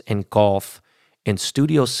Tennis and Golf in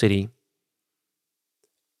Studio City,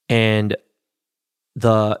 and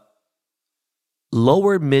the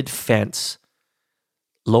lower mid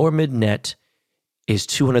net is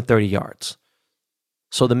 230 yards.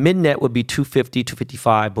 So the mid net would be 250,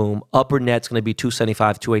 255, boom. Upper net's going to be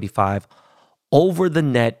 275, 285. Over the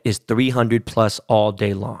net is 300 plus all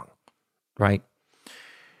day long, right?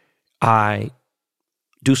 I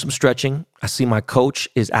do some stretching. I see my coach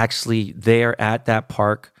is actually there at that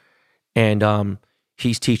park, and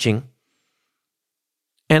he's teaching.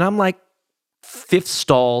 And I'm like 5th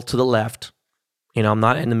stall to the left. I'm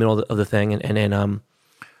not in the middle of the thing. And then,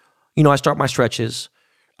 I start my stretches.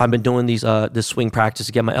 I've been doing this swing practice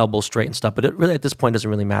to get my elbows straight and stuff, but it really at this point doesn't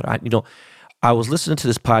really matter. I was listening to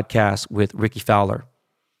this podcast with Ricky Fowler,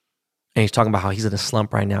 and he's talking about how he's in a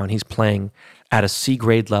slump right now, and he's playing at a C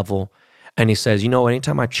grade level. And he says,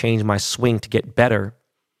 anytime I change my swing to get better,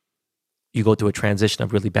 you go through a transition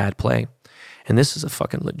of really bad play. And this is a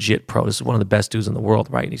fucking legit pro. This is one of the best dudes in the world,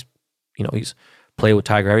 right? He's played with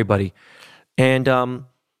Tiger, everybody. And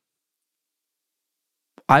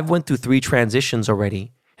I've went through 3 transitions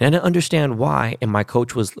already, and I didn't understand why. And my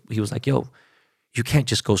coach was like, yo, you can't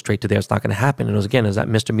just go straight to there. It's not going to happen. And it was that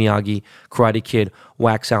Mr. Miyagi, Karate Kid,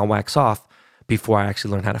 wax on, wax off. Before I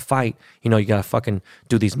actually learned how to fight, you got to fucking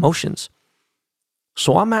do these motions.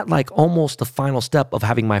 So I'm at like almost the final step of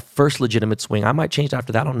having my first legitimate swing. I might change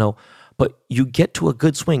after that, I don't know. But you get to a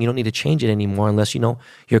good swing. You don't need to change it anymore unless,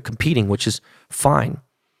 you're competing, which is fine.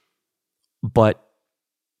 But,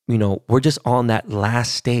 we're just on that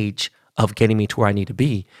last stage of getting me to where I need to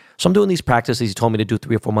be. So I'm doing these practices he told me to do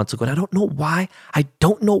 3 or 4 months ago. And I don't know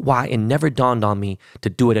why. It never dawned on me to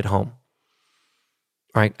do it at home.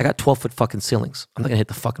 All right, I got 12-foot fucking ceilings. I'm not going to hit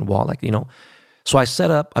the fucking wall So I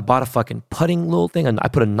bought a fucking putting little thing, and I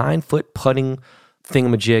put a 9-foot putting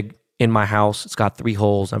thingamajig in my house. It's got 3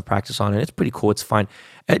 holes. I'm practicing on it. It's pretty cool. It's fine.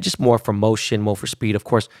 It's just more for motion, more for speed. Of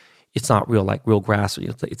course, it's not real grass.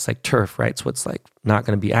 It's like turf, right? So it's like not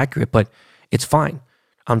going to be accurate, but it's fine.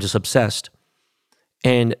 I'm just obsessed.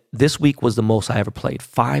 And this week was the most I ever played.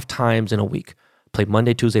 5 times in a week. Played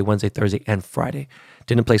Monday, Tuesday, Wednesday, Thursday, and Friday.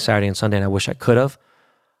 Didn't play Saturday and Sunday, and I wish I could have.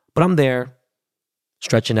 But I'm there,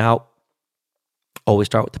 stretching out. Always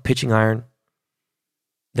start with the pitching iron.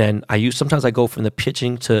 Then sometimes I go from the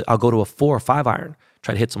pitching I'll go to a 4 or 5 iron.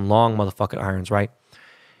 Try to hit some long motherfucking irons, right?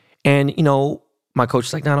 And, my coach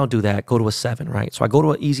is like, no, don't do that. Go to a 7, right? So I go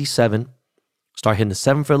to an easy 7, start hitting the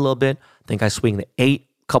 7 for a little bit. I think I swing the 8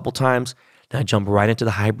 a couple times. Then I jump right into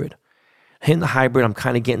the hybrid. Hitting the hybrid, I'm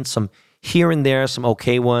kind of getting some here and there, some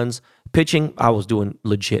okay ones. Pitching, I was doing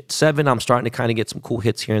legit. 7, I'm starting to kind of get some cool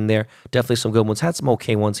hits here and there. Definitely some good ones. Had some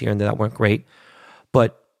okay ones here and there that weren't great.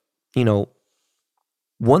 But,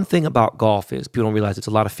 one thing about golf is people don't realize it's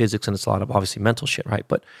a lot of physics and it's a lot of obviously mental shit, right?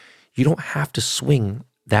 But you don't have to swing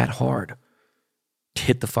that hard to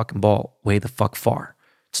hit the fucking ball way the fuck far.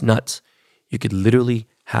 It's nuts. You could literally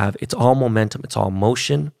it's all momentum. It's all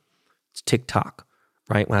motion. It's tick-tock,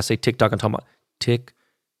 right? When I say tick-tock, I'm talking about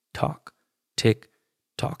tick-tock,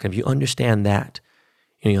 tick-tock. And if you understand that,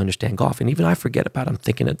 you understand golf. And even I forget about it. I'm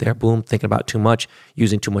thinking it there, boom, thinking about too much,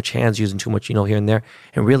 using too much hands, using too much, here and there.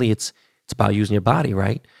 And really, it's about using your body,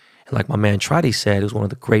 right? And like my man Trotty said, who's one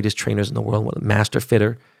of the greatest trainers in the world, one of the master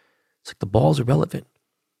fitter, it's like the ball's irrelevant,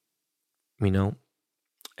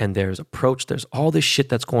 And there's approach, there's all this shit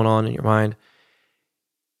that's going on in your mind.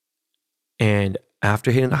 And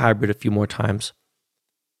after hitting the hybrid a few more times,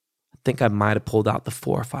 I think I might have pulled out the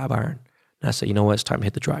 4 or 5 iron. And I said, you know what, it's time to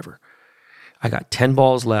hit the driver. I got 10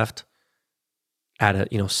 balls left at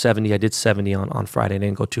 70. I did 70 on Friday. I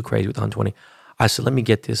didn't go too crazy with 120. I said, let me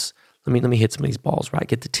get this. Let me hit some of these balls, right?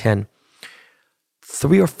 Get to 10.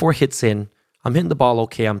 3 or 4 hits in. I'm hitting the ball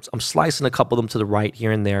okay. I'm slicing a couple of them to the right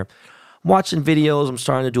here and there. I'm watching videos. I'm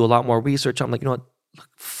starting to do a lot more research. I'm like, you know what? Look,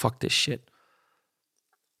 fuck this shit.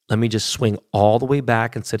 Let me just swing all the way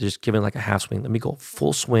back instead of just giving like a half swing. Let me go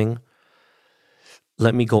full swing.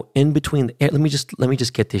 Let me go in between the air. Let me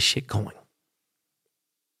just get this shit going.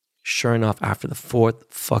 Sure enough, after the 4th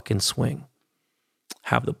fucking swing,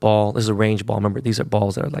 have the ball. This is a range ball. Remember, these are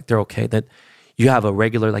balls that are like, they're okay. That you have a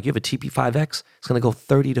regular, like you have a TP5X, it's going to go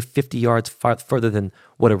 30 to 50 yards further than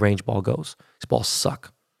what a range ball goes. These balls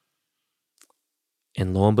suck.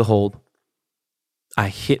 And lo and behold, I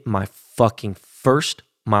hit my fucking first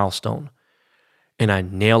milestone and I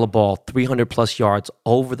nail a ball 300 plus yards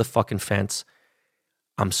over the fucking fence.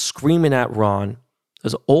 I'm screaming at Ron.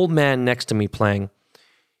 There's an old man next to me playing.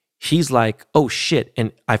 He's like, oh shit.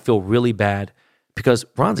 And I feel really bad because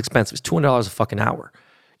Ron's expensive. It's $200 a fucking hour.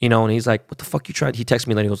 You know, and he's like, what the fuck you trying? He texts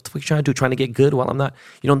me later. He goes, what the fuck you trying to do? Trying to get good? Well, I'm not.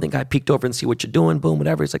 You don't think I peeked over and see what you're doing? Boom,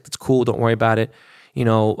 whatever. He's like, that's cool. Don't worry about it. You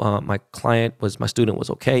know, my student was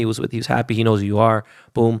okay. He was happy. He knows who you are.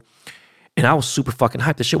 Boom. And I was super fucking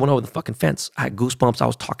hyped. The shit went over the fucking fence. I had goosebumps. I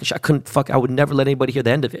was talking shit. I would never let anybody hear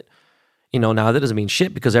the end of it. You know, now that doesn't mean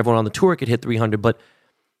shit because everyone on the tour could hit 300, but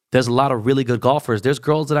there's a lot of really good golfers. There's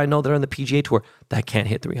girls that I know that are on the PGA Tour that can't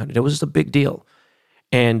hit 300. It was just a big deal.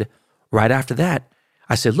 And right after that,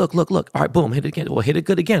 I said, look. All right, boom, hit it again. Well, hit it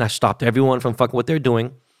good again. I stopped everyone from fucking what they're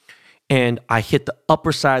doing. And I hit the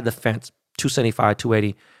upper side of the fence, 275,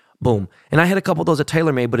 280, boom. And I hit a couple of those at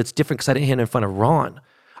TaylorMade, but it's different because I didn't hit in front of Ron.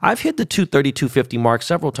 I've hit the 230, 250 mark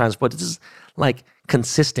several times, but this is like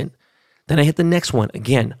consistent. Then I hit the next one,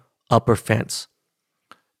 again, upper fence.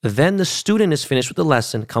 Then the student is finished with the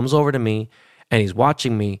lesson, comes over to me, and he's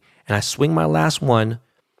watching me, and I swing my last one,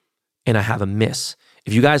 and I have a miss.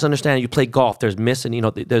 If you guys understand, you play golf, there's miss and,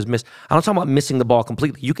 there's miss. I don't talk about missing the ball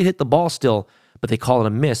completely. You can hit the ball still, but they call it a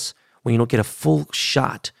miss when you don't get a full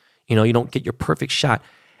shot. You don't get your perfect shot.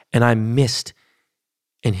 And I missed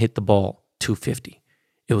and hit the ball 250.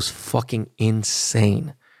 It was fucking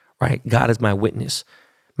insane, right? God is my witness.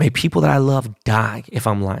 May people that I love die if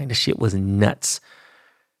I'm lying. This shit was nuts.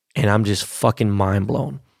 And I'm just fucking mind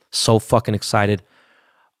blown. So fucking excited.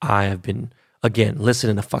 I have been, again,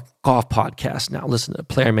 listening to fucking golf podcasts now, listening to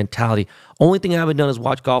Player Mentality. Only thing I haven't done is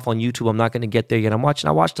watch golf on YouTube. I'm not going to get there yet. I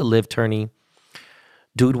watched the Live tourney.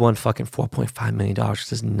 Dude won fucking $4.5 million.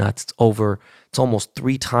 This is nuts. It's almost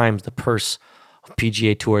 3 times the purse of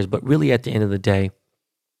PGA Tours. But really at the end of the day,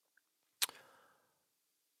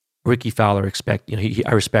 Ricky Fowler I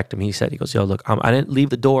respect him. He goes, yo, look, I didn't leave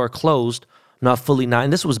the door closed. I'm not fully not.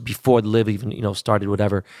 And this was before the Live even, started,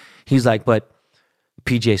 whatever. He's like, but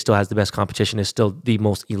PGA still has the best competition. It's still the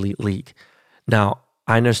most elite league. Now,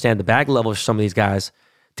 I understand the bag levels for some of these guys.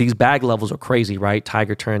 These bag levels are crazy, right?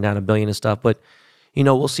 Tiger turned down $1 billion and stuff, but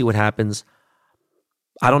we'll see what happens.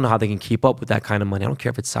 I don't know how they can keep up with that kind of money. I don't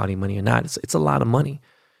care if it's Saudi money or not. It's a lot of money,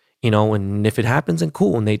 and if it happens, then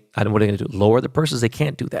cool. And what are they going to do? Lower the purses? They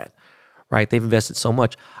can't do that, right? They've invested so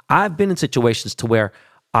much. I've been in situations to where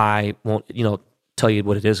I won't, tell you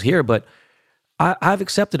what it is here, but I've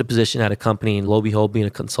accepted a position at a company and lo and behold, being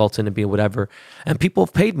a consultant and being whatever. And people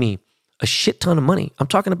have paid me a shit ton of money. I'm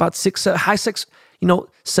talking about high six,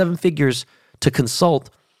 7 figures to consult.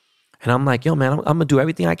 And I'm like, yo, man, I'm going to do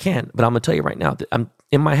everything I can. But I'm going to tell you right now, I'm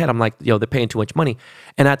in my head, I'm like, yo, they're paying too much money.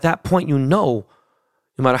 And at that point, no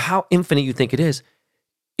matter how infinite you think it is,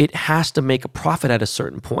 it has to make a profit at a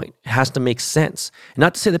certain point. It has to make sense. And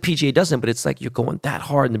not to say the PGA doesn't, but it's like you're going that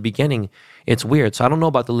hard in the beginning. It's weird. So I don't know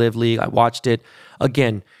about the Live League. I watched it.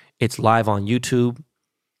 Again, it's live on YouTube.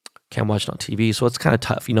 Can't watch it on TV. So it's kind of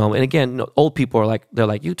tough, And again, old people are like, they're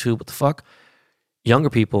like, YouTube, what the fuck? Younger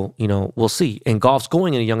people, we'll see. And golf's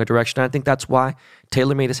going in a younger direction. And I think that's why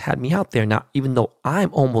TaylorMade has had me out there. Now, even though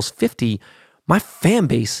I'm almost 50, my fan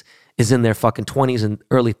base is in their fucking 20s and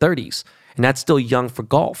early 30s. And that's still young for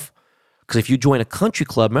golf. Because if you join a country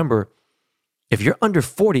club, remember, if you're under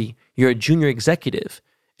 40, you're a junior executive.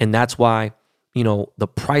 And that's why, the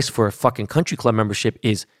price for a fucking country club membership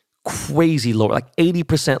is crazy lower, like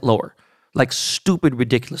 80% lower, like stupid,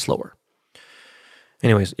 ridiculous lower.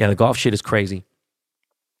 Anyways, yeah, the golf shit is crazy.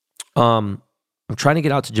 I'm trying to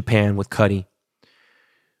get out to Japan with Cuddy.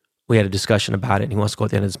 We had a discussion about it, and he wants to go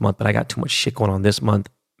at the end of this month, but I got too much shit going on this month.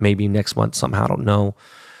 Maybe next month somehow, I don't know.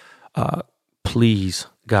 Please,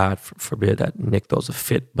 God forbid that Nick throws a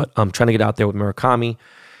fit. But I'm trying to get out there with Murakami,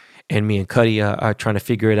 and me and Cuddy are trying to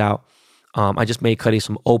figure it out. I just made Cuddy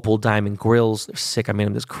some opal diamond grills. They're sick. I made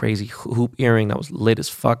him this crazy hoop earring that was lit as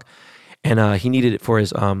fuck. And he needed it for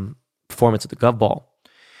his performance at the Gov Ball.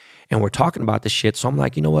 And we're talking about this shit. So I'm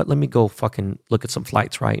like, you know what? Let me go fucking look at some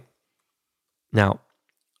flights, right? Now,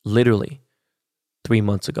 literally 3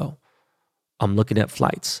 months ago, I'm looking at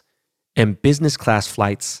flights. And business class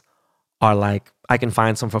flights are like, I can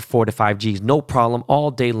find some for 4 to 5 G's. No problem. All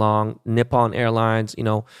day long. Nippon Airlines,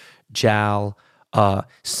 JAL,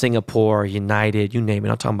 Singapore, United, you name it.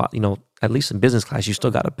 I'm talking about, at least in business class, you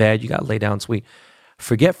still got a bed. You got a lay down suite.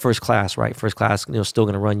 Forget first class, right? First class, still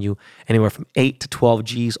going to run you anywhere from 8 to 12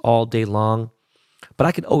 G's all day long. But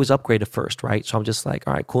I could always upgrade to first, right? So I'm just like,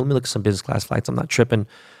 all right, cool. Let me look at some business class flights. I'm not tripping.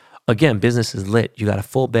 Again, business is lit. You got a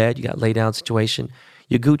full bed. You got lay down situation.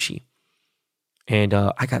 You're Gucci. And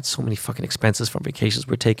I got so many fucking expenses from vacations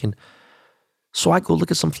we're taking. So I go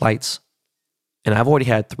look at some flights. And I've already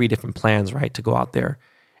had 3 different plans, right, to go out there.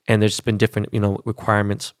 And there's been different,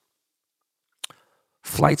 requirements.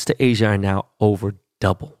 Flights to Asia are now over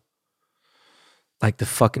double. Like the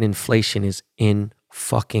fucking inflation is in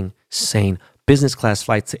fucking sane. Business class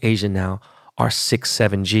flights to Asia now are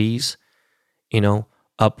 6-7 G's,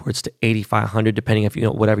 upwards to 8,500, depending if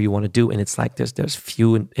whatever you want to do. And it's like there's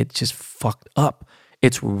few, and it's just fucked up.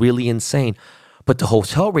 It's really insane. But the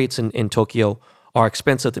hotel rates in Tokyo are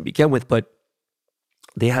expensive to begin with, but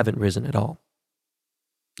they haven't risen at all.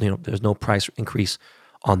 There's no price increase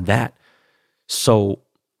on that. So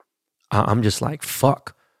I'm just like,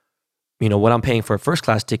 fuck. What I'm paying for a first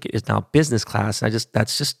class ticket is now business class. And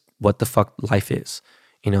that's just what the fuck life is.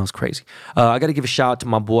 It's crazy. I got to give a shout out to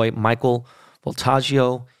my boy, Michael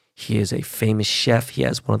Voltaggio. He is a famous chef. He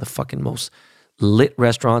has one of the fucking most lit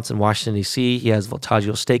restaurants in Washington, D.C. He has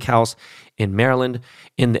Voltaggio Steakhouse in Maryland.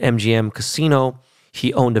 In the MGM Casino,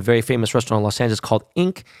 he owned a very famous restaurant in Los Angeles called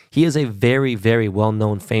Ink. He is a very, very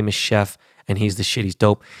well-known famous chef, and he's the shit. He's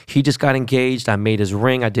dope. He just got engaged. I made his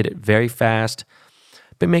ring. I did it very fast.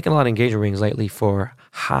 Been making a lot of engagement rings lately for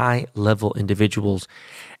high-level individuals.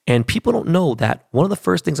 And people don't know that one of the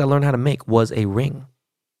first things I learned how to make was a ring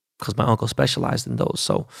because my uncle specialized in those.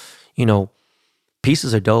 So,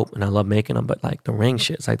 pieces are dope and I love making them, but like the ring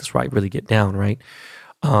shit, it's like that's where I really get down, right?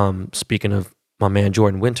 Speaking of my man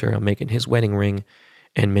Jordan Winter, I'm making his wedding ring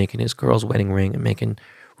and making his girl's wedding ring and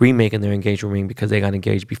remaking their engagement ring because they got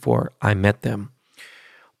engaged before I met them.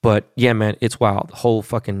 But yeah, man, it's wild. The whole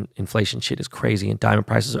fucking inflation shit is crazy and diamond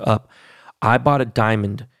prices are up. I bought a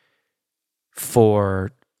diamond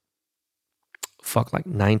for like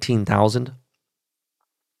 19,000,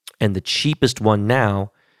 and the cheapest one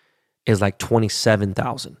now is like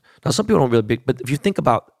 27,000. Now some people don't really big, but if you think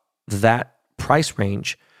about that price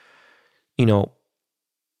range,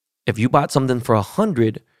 if you bought something for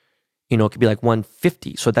 100, it could be like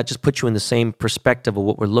 150. So that just puts you in the same perspective of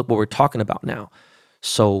what we're talking about now.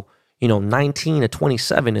 So 19 to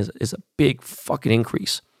 27 is a big fucking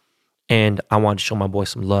increase, and I wanted to show my boy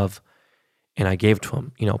some love. And I gave it to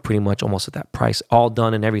him, pretty much almost at that price, all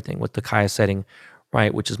done and everything with the Kaya setting,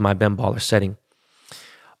 right, which is my Ben Baller setting.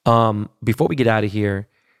 Before we get out of here,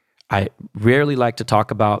 I rarely like to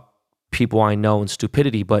talk about people I know and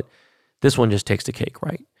stupidity, but this one just takes the cake,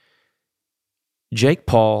 right? Jake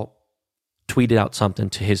Paul tweeted out something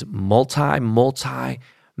to his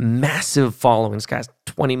massive following. This guy's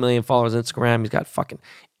 20 million followers on Instagram. He's got fucking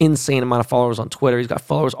insane amount of followers on Twitter. He's got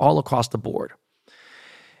followers all across the board.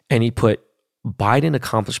 And he put Biden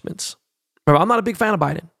accomplishments. Remember, I'm not a big fan of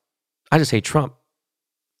Biden. I just hate Trump,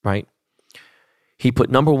 right? He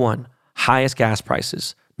put number 1, highest gas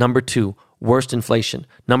prices. Number 2, worst inflation.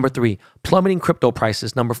 Number 3, plummeting crypto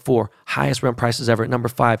prices. Number 4, highest rent prices ever. Number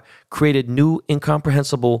 5, created new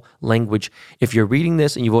incomprehensible language. If you're reading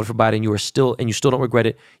this and you voted for Biden, you still don't regret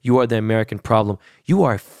it, you are the American problem. You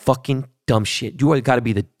are fucking dumb shit. You are got to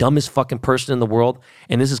be the dumbest fucking person in the world.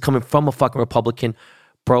 And this is coming from a fucking Republican.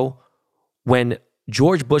 Bro, when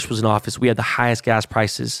George Bush was in office, we had the highest gas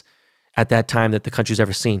prices at that time that the country's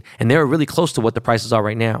ever seen. And they were really close to what the prices are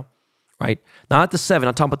right now, right? Not at the 7,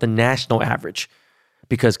 I'm talking about the national average,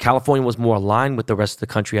 because California was more aligned with the rest of the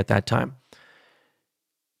country at that time.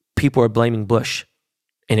 People are blaming Bush,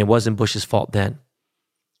 and it wasn't Bush's fault then.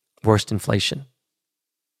 Worst inflation.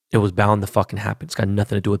 It was bound to fucking happen. It's got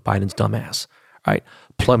nothing to do with Biden's dumb ass, right?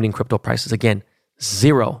 Plummeting crypto prices. Again,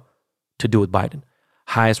 0 to do with Biden.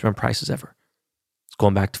 Highest rent prices ever. It's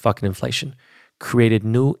going back to fucking inflation. Created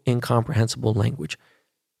new incomprehensible language.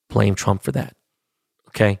 Blame Trump for that.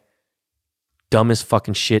 Okay? Dumbest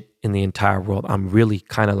fucking shit in the entire world. I'm really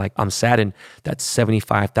kind of like, I'm saddened that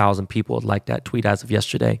 75,000 people had liked that tweet as of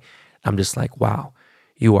yesterday. I'm just like, wow,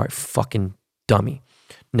 you are a fucking dummy.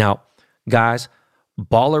 Now, guys,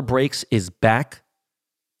 Baller Breaks is back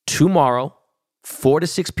tomorrow, 4 to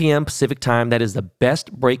 6 p.m. Pacific time. That is the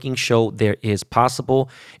best breaking show there is possible.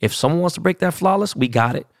 If someone wants to break that flawless, we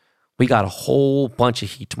got it. We got a whole bunch of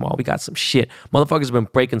heat tomorrow. We got some shit. Motherfuckers have been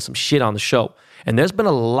breaking some shit on the show. And there's been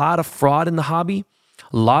a lot of fraud in the hobby,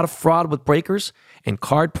 a lot of fraud with breakers, and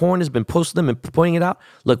card porn has been posting them and pointing it out.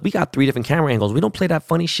 Look, we got 3 different camera angles. We don't play that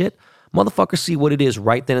funny shit. Motherfuckers see what it is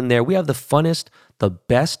right then and there. We have the funnest, the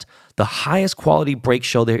best, the highest quality break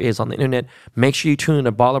show there is on the internet. Make sure you tune in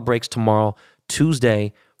to Baller Breaks tomorrow,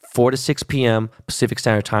 Tuesday, 4 to 6 p.m. Pacific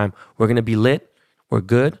Standard Time. We're going to be lit. We're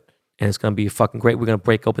good. And it's going to be fucking great. We're going to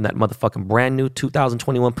break open that motherfucking brand new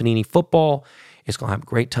 2021 Panini Football. It's going to have a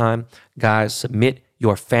great time. Guys, submit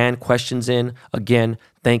your fan questions in. Again,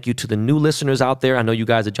 thank you to the new listeners out there. I know you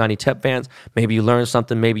guys are Johnny Tep fans. Maybe you learned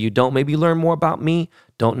something. Maybe you don't. Maybe you learn more about me.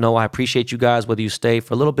 Don't know. I appreciate you guys, whether you stay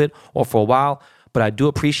for a little bit or for a while. But I do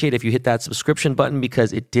appreciate if you hit that subscription button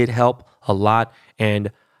because it did help a lot.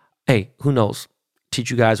 And hey, who knows? Teach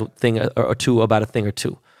you guys a thing or two about a thing or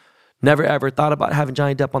two. Never ever thought about having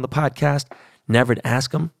Johnny Depp on the podcast. Never to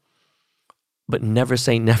ask him, but never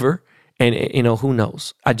say never. And, you know, who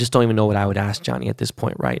knows? I just don't even know what I would ask Johnny at this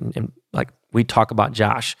point, right? And like, we talk about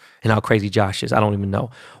Josh and how crazy Josh is. I don't even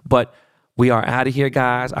know. But we are out of here,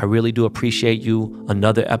 guys. I really do appreciate you.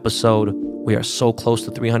 Another episode. We are so close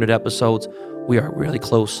to 300 episodes. We are really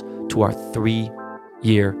close to our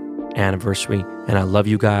 3-year anniversary. And I love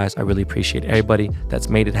you guys. I really appreciate everybody that's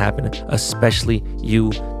made it happen, especially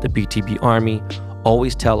you, the BTB Army.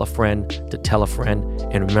 Always tell a friend to tell a friend.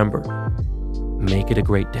 And remember, make it a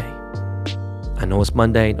great day. I know it's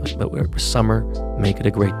Monday, but we're summer. Make it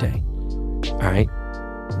a great day. All right?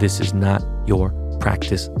 This is not your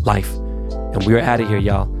practice life. And we're out of here,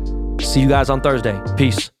 y'all. See you guys on Thursday.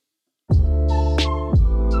 Peace.